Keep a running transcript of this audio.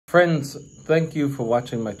Friends, thank you for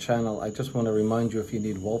watching my channel. I just want to remind you, if you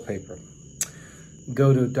need wallpaper,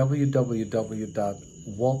 go to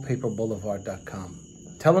www.wallpaperboulevard.com.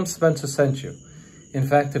 Tell them Spencer sent you. In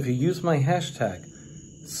fact, if you use my hashtag,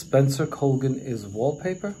 Spencer Colgan is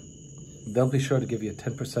wallpaper, they'll be sure to give you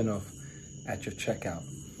 10% off at your checkout.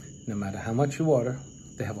 No matter how much you order,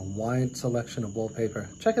 they have a wide selection of wallpaper.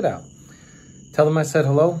 Check it out. Tell them I said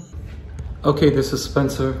hello. Okay, this is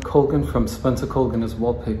Spencer Colgan from Spencer Colgan is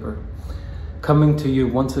Wallpaper, coming to you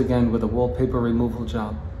once again with a wallpaper removal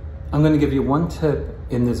job. I'm going to give you one tip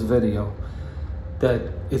in this video that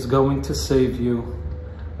is going to save you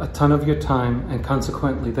a ton of your time and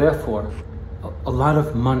consequently, therefore, a lot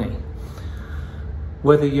of money,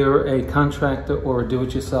 whether you're a contractor or a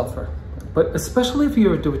do-it-yourselfer. But especially if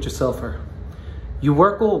you're a do-it-yourselfer, you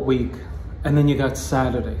work all week and then you got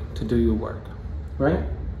Saturday to do your work, right?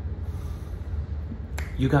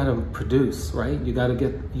 You got to produce, right? You got to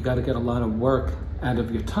get a lot of work out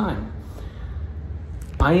of your time.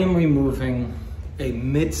 I am removing a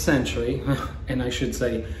mid-century, and I should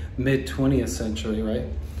say mid-20th century, right?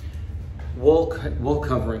 Wall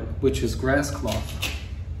covering, which is grass cloth,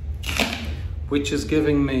 which is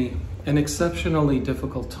giving me an exceptionally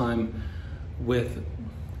difficult time with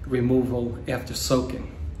removal after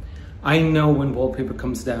soaking. I know when wallpaper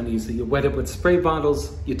comes down easy. You wet it with spray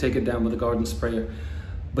bottles, you take it down with a garden sprayer.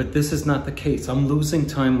 But this is not the case. I'm losing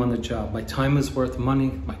time on the job. My time is worth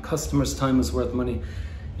money. My customer's time is worth money.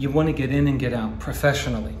 You want to get in and get out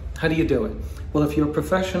professionally. How do you do it? Well, if you're a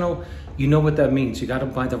professional, you know what that means. You got to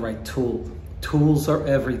buy the right tool. Tools are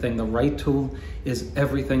everything. The right tool is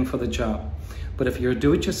everything for the job. But if you're a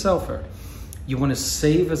do-it-yourselfer, you want to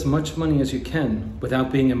save as much money as you can without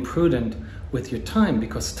being imprudent with your time,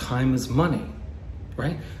 because time is money,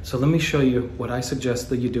 right? So let me show you what I suggest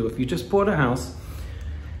that you do. If you just bought a house,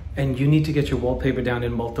 and you need to get your wallpaper down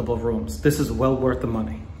in multiple rooms, this is well worth the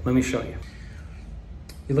money. Let me show you.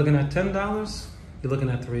 You're looking at $10, you're looking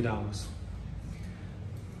at $3.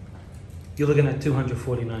 You're looking at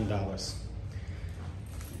 $249.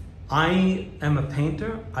 I am a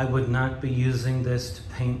painter. I would not be using this to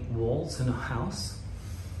paint walls in a house.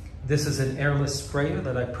 This is an airless sprayer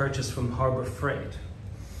that I purchased from Harbor Freight.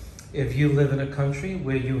 If you live in a country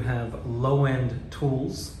where you have low-end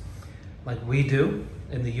tools, like we do,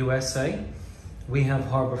 in the USA, we have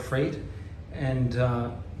Harbor Freight and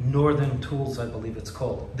Northern Tools, I believe it's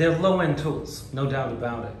called. They're low-end tools, no doubt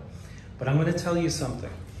about it. But I'm gonna tell you something.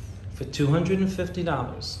 For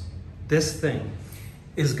 $250, this thing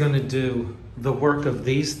is gonna do the work of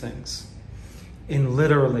these things in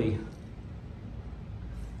literally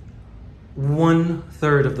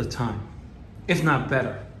 1/3 of the time, if not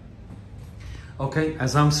better. Okay,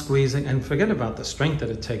 as I'm squeezing, and forget about the strength that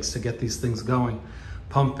it takes to get these things going,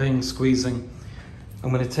 pumping, squeezing.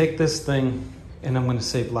 I'm gonna take this thing and I'm gonna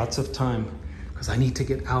save lots of time because I need to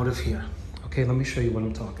get out of here. Okay, let me show you what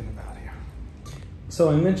I'm talking about here. So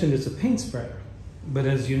I mentioned it's a paint sprayer, but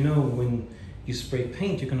as you know, when you spray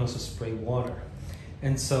paint, you can also spray water.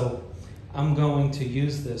 And so I'm going to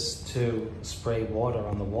use this to spray water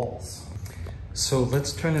on the walls. So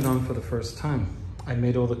let's turn it on for the first time. I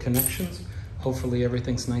made all the connections. Hopefully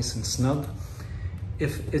everything's nice and snug.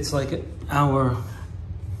 If it's like our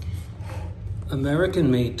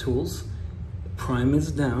American-made tools, prime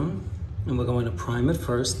is down, and we're going to prime it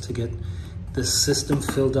first to get the system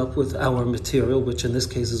filled up with our material, which in this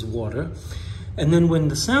case is water. And then when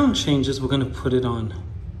the sound changes, we're gonna put it on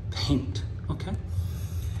paint, okay? I'm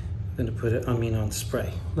gonna put it, on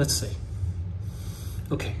spray. Let's see.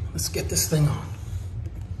 Okay, let's get this thing on.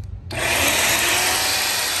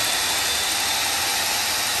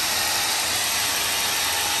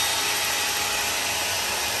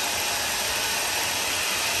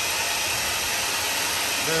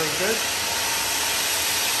 Very good.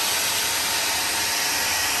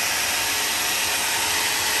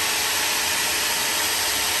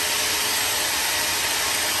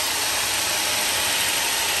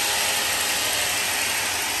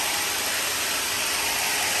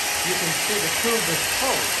 You can see the tube is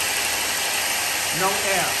full. No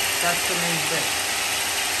air. That's the main thing.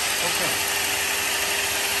 Okay.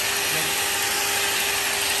 Let's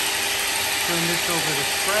turn this over to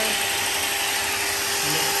spray.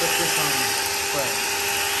 Let's put this on spray.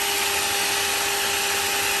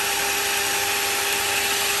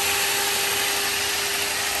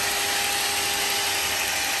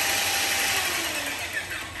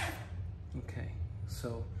 Okay,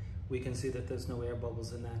 so we can see that there's no air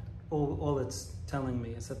bubbles in that. All it's telling me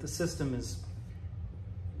is that the system is,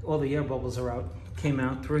 all the air bubbles came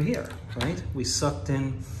out through here, right? We sucked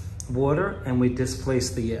in water and we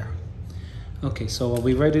displaced the air. Okay, so are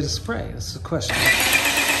we ready to spray? This is a question.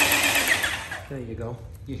 There you go.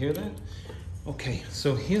 You hear that? Okay,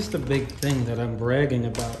 so here's the big thing that I'm bragging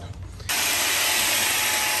about.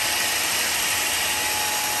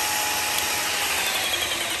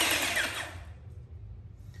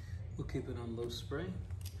 We'll keep it on low spray.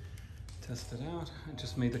 Test it out. I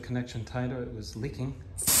just made the connection tighter. It was leaking.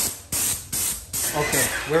 Okay,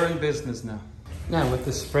 we're in business now. Now with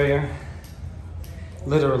the sprayer,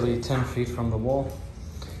 literally 10 feet from the wall.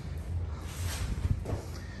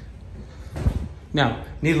 Now,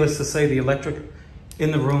 needless to say, the electric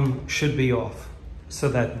in the room should be off so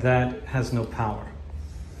that that has no power.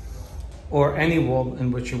 Or any wall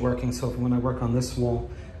in which you're working. So when I work on this wall,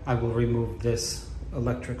 I will remove this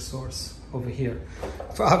electric source over here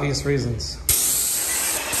for obvious reasons.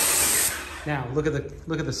 Now, look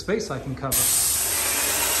at the space I can cover.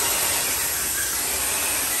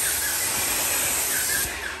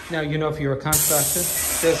 Now, you know, if you're a contractor,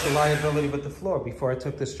 there's the liability with the floor. Before I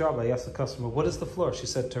took this job, I asked the customer, what is the floor? She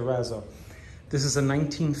said, terrazzo. This is a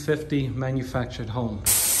 1950 manufactured home.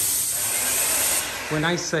 When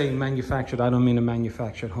I say manufactured, I don't mean a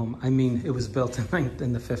manufactured home. I mean, it was built in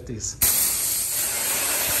the 50s.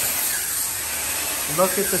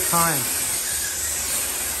 Look at the time.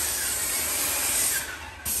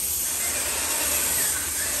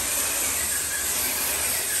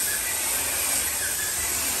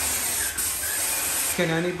 Can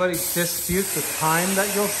anybody dispute the time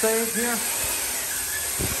that you'll save here?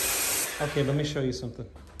 Okay, let me show you something.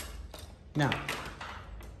 Now,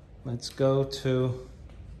 let's go to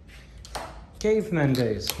caveman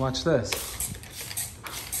days. Watch this.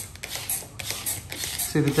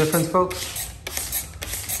 See the difference, folks?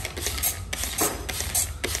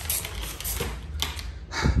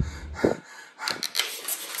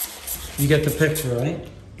 You get the picture, right?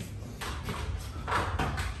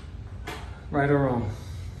 Right or wrong?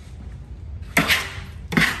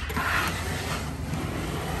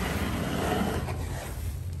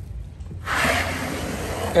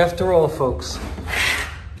 After all, folks,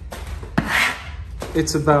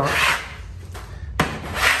 it's about,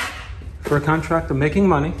 for a contractor, making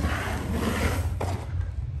money,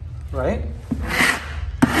 right?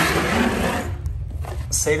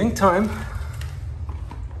 Saving time.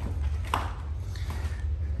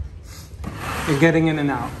 You're getting in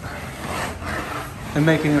and out. And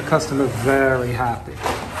making a customer very happy.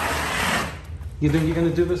 You think you're gonna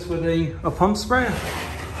do this with a pump sprayer?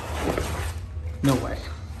 No way.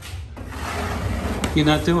 You're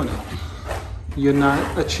not doing it. You're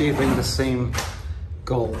not achieving the same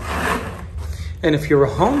goal. And if you're a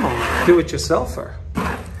homeowner, do-it-yourselfer,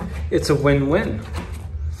 it's a win-win.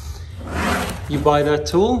 You buy that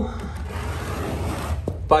tool,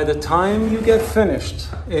 by the time you get finished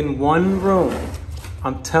in one room,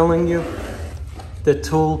 I'm telling you, the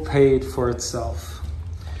tool paid for itself.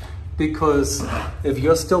 Because if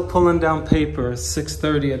you're still pulling down paper at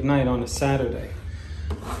 6:30 at night on a Saturday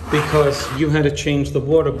because you had to change the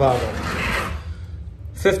water bottle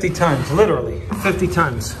 50 times, literally 50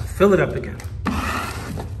 times, fill it up again.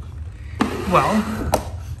 Well,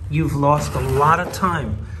 you've lost a lot of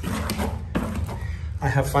time. I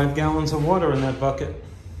have 5 gallons of water in that bucket.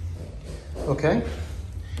 Okay?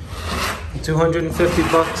 250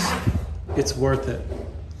 bucks. It's worth it.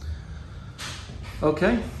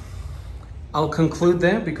 Okay, I'll conclude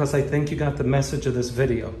there because I think you got the message of this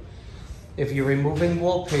video. If you're removing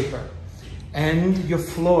wallpaper and your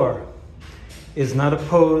floor is not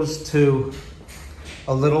opposed to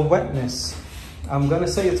a little wetness, I'm gonna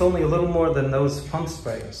say it's only a little more than those pump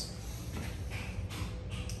sprayers.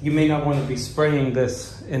 You may not want to be spraying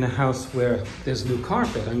this in a house where there's new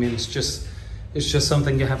carpet. I mean, it's just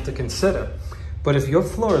something you have to consider. But if your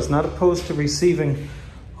floor is not opposed to receiving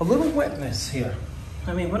a little wetness here,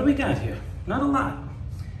 I mean, what do we got here? Not a lot.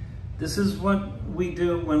 This is what we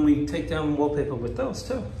do when we take down wallpaper with those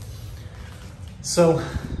too. So,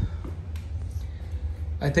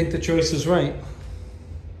 I think the choice is right.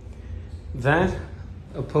 That,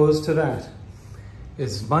 opposed to that,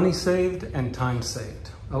 is money saved and time saved.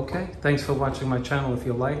 Okay? Thanks for watching my channel. If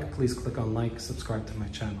you like, please click on like, subscribe to my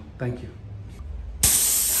channel. Thank you.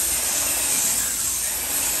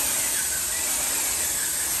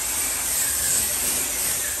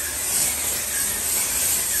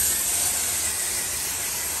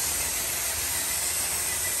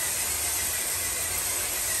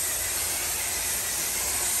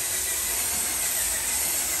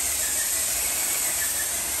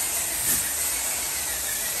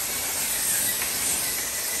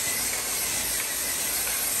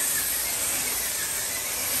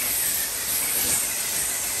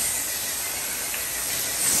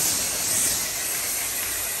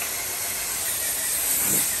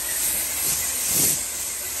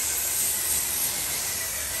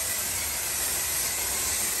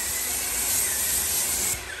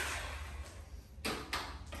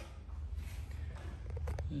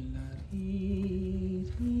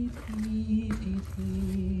 Heat, heat, heat, heat,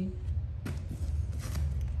 heat.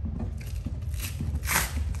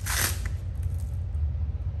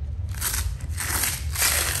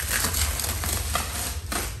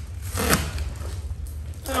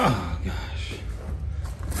 Oh gosh.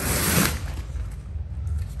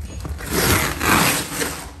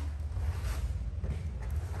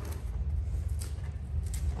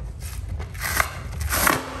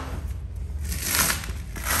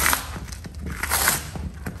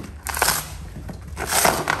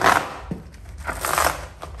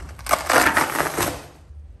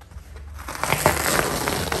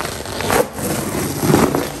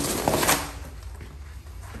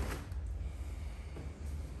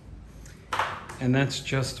 And that's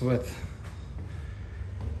just with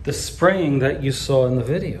the spraying that you saw in the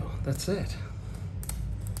video. That's it.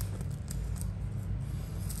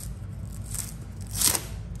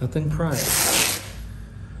 Nothing prior.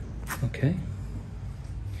 Okay.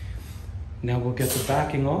 Now we'll get the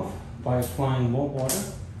backing off by applying more water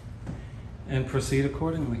and proceed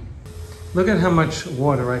accordingly. Look at how much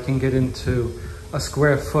water I can get into a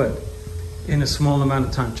square foot in a small amount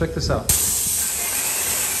of time. Check this out.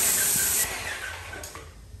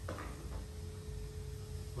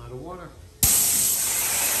 Of water.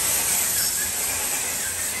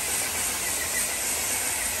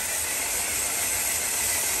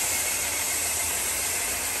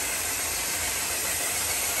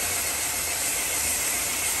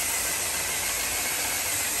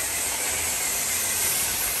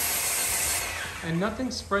 And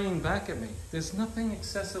nothing's spraying back at me. There's nothing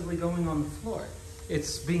excessively going on the floor.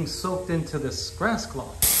 It's being soaked into this grass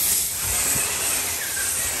cloth.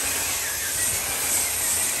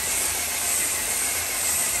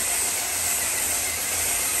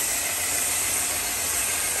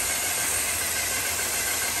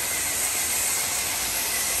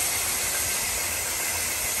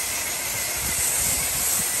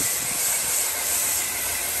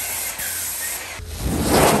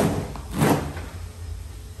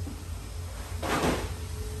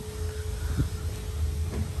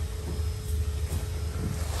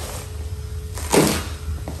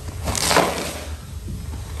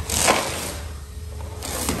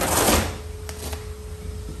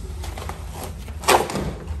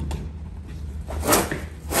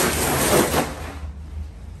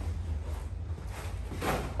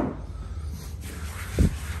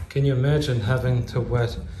 Can you imagine having to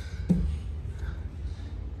wet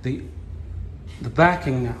the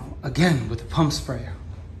backing now, again with the pump sprayer?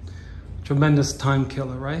 Tremendous time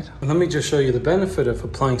killer, right? Let me just show you the benefit of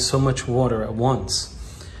applying so much water at once.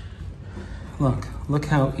 Look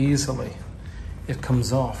how easily it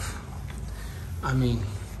comes off. I mean,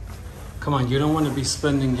 come on, you don't want to be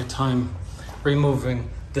spending your time removing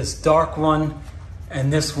this dark one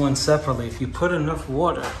and this one separately. If you put enough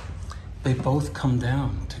water, they both come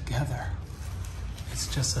down together.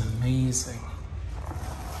 It's just amazing.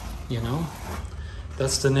 You know?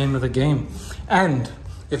 That's the name of the game. And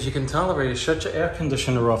if you can tolerate it, shut your air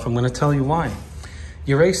conditioner off. I'm gonna tell you why.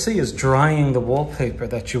 Your AC is drying the wallpaper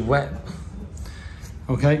that you wet.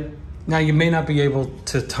 Okay? Now you may not be able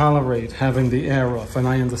to tolerate having the air off, and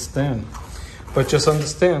I understand. But just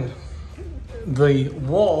understand, the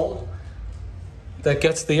wall that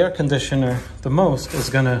gets the air conditioner the most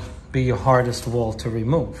is gonna be your hardest wall to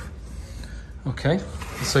remove. Okay?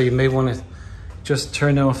 So you may want to just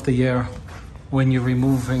turn off the air when you're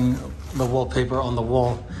removing the wallpaper on the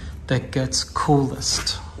wall that gets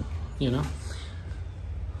coolest, you know?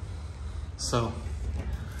 So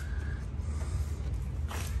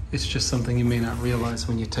it's just something you may not realize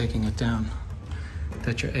when you're taking it down,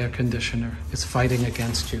 that your air conditioner is fighting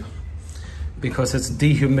against you because it's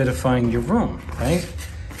dehumidifying your room, right?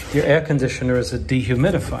 Your air conditioner is a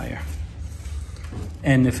dehumidifier.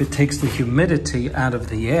 And if it takes the humidity out of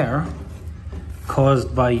the air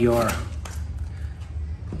caused by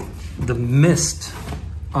the mist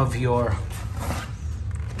of your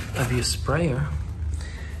sprayer,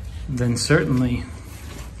 then certainly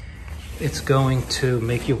it's going to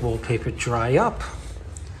make your wallpaper dry up.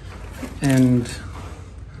 And,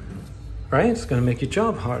 right, it's gonna make your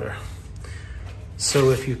job harder. So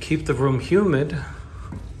if you keep the room humid,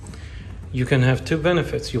 you can have two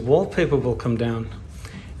benefits. Your wallpaper will come down.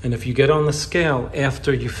 And if you get on the scale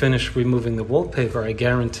after you finish removing the wallpaper, I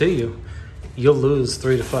guarantee you, you'll lose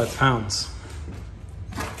 3 to 5 pounds.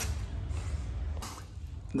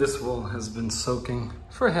 This wall has been soaking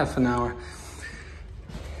for half an hour.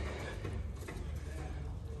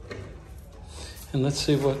 And let's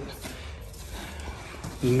see what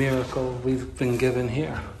miracle we've been given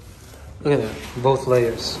here. Look at that, both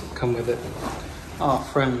layers come with it. Oh,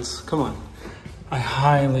 friends, come on. I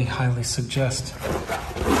highly, highly suggest.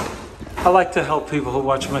 I like to help people who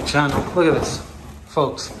watch my channel. Look at this,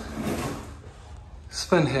 folks.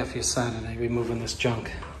 Spend half your Saturday removing this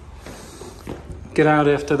junk. Get out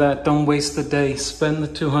after that. Don't waste the day. Spend the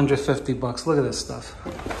 250 bucks. Look at this stuff.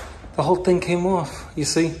 The whole thing came off, you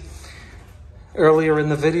see? Earlier in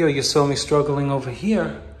the video, you saw me struggling over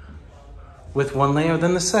here with one layer,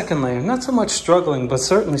 then the second layer. Not so much struggling, but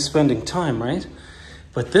certainly spending time, right?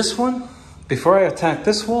 But this one, before I attacked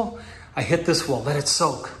this wall, I hit this wall, let it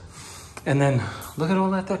soak. And then look at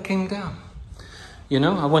all that came down. You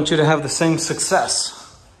know, I want you to have the same success.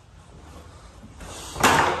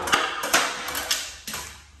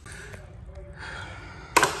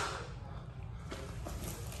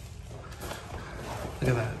 Look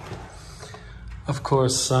at that. Of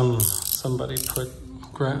course, somebody put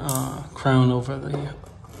crown over the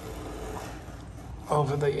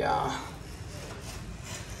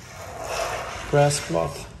grass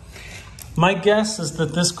cloth. My guess is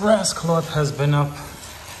that this grass cloth has been up,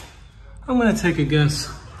 I'm gonna take a guess,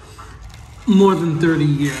 more than 30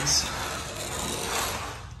 years.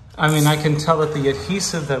 I mean, I can tell that the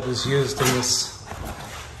adhesive that was used in this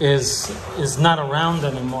is not around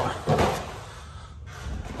anymore.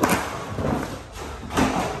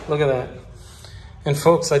 Look at that. And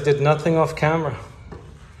folks, I did nothing off camera.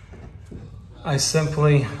 I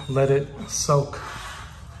simply let it soak,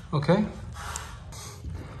 okay?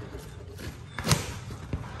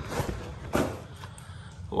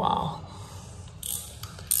 Wow.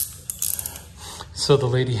 So the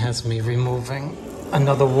lady has me removing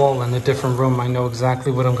another wall in a different room. I know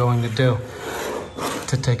exactly what I'm going to do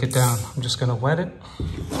to take it down. I'm just gonna wet it,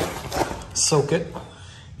 soak it,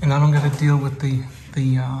 and then I'm gonna deal with the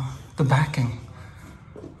backing.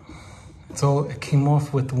 It came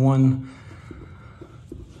off with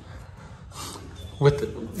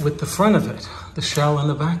with the front of it, the shell and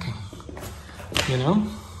the backing. You know,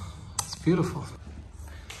 it's beautiful.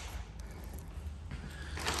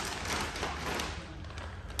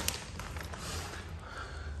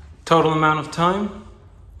 Total amount of time,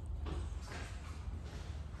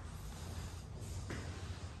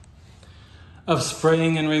 of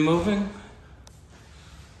spraying and removing,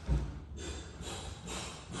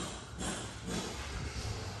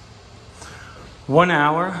 1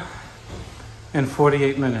 hour and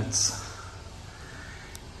 48 minutes.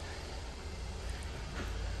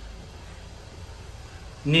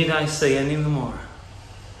 Need I say any more?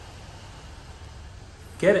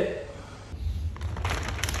 Get it?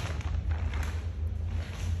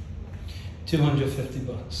 250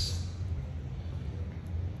 bucks.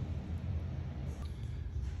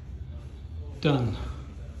 Done.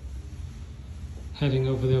 Heading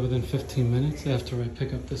over there within 15 minutes after I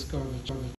pick up this garbage.